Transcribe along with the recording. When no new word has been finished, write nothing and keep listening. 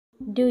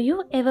Do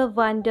you ever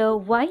wonder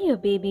why your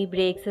baby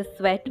breaks a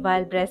sweat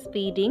while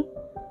breastfeeding?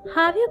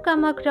 Have you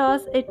come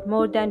across it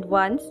more than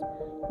once?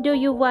 Do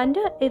you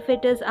wonder if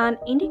it is an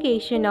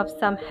indication of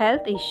some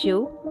health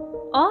issue?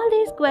 All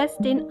these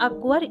questions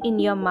occur in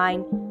your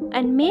mind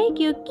and make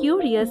you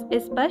curious,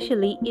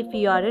 especially if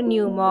you are a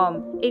new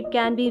mom. It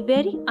can be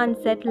very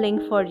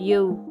unsettling for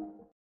you.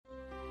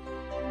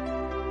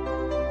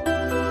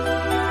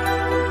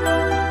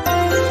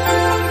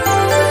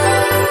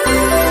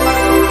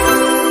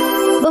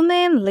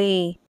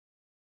 Womanly.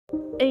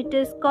 It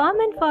is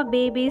common for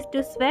babies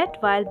to sweat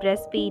while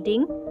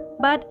breastfeeding,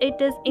 but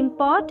it is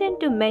important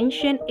to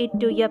mention it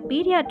to your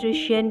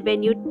pediatrician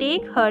when you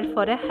take her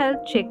for a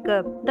health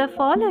checkup. The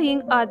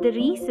following are the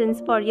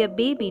reasons for your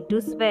baby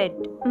to sweat.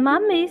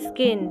 Mummy's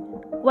skin.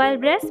 While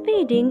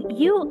breastfeeding,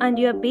 you and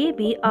your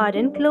baby are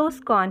in close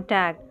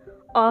contact,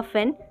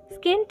 often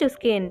skin to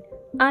skin,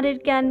 and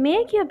it can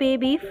make your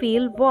baby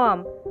feel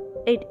warm.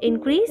 It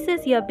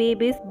increases your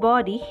baby's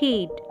body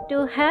heat.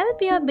 To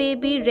help your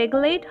baby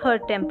regulate her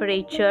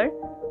temperature,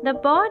 the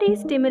body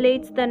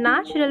stimulates the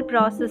natural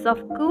process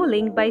of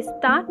cooling by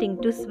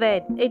starting to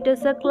sweat. It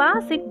is a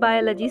classic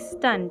biology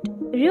stunt.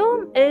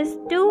 Room is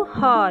too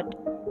hot.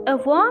 A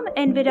warm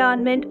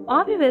environment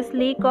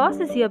obviously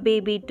causes your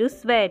baby to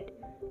sweat.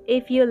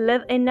 If you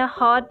live in a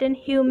hot and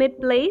humid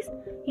place,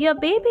 your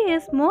baby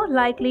is more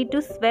likely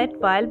to sweat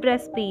while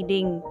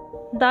breastfeeding.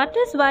 That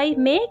is why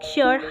make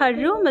sure her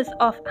room is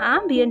of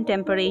ambient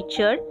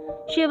temperature.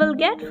 She will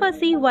get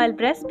fussy while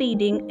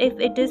breastfeeding if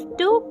it is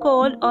too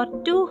cold or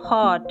too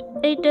hot.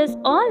 It is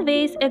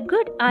always a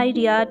good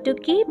idea to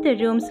keep the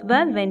rooms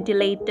well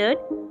ventilated.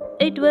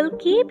 It will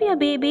keep your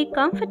baby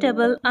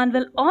comfortable and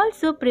will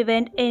also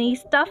prevent any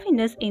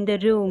stuffiness in the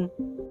room.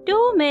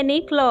 Too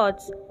many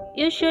clothes.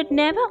 You should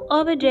never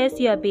overdress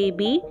your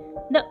baby.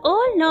 The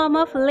old norm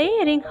of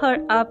layering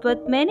her up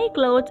with many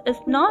clothes is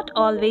not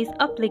always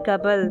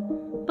applicable.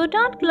 Put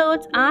on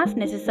clothes as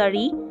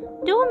necessary.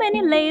 Too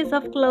many layers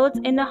of clothes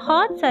in a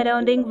hot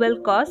surrounding will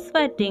cause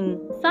sweating.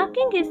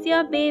 Sucking is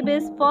your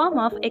baby's form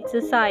of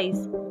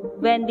exercise.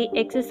 When we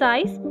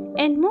exercise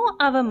and move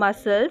our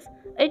muscles,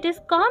 it is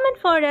common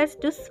for us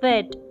to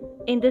sweat.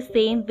 In the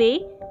same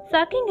way,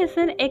 sucking is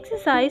an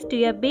exercise to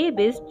your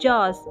baby's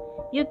jaws.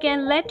 You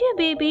can let your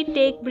baby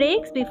take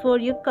breaks before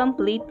you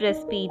complete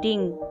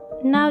breastfeeding.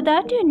 Now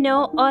that you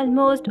know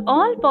almost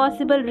all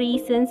possible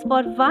reasons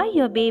for why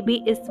your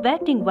baby is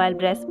sweating while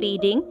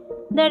breastfeeding,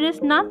 there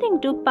is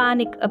nothing to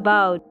panic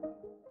about.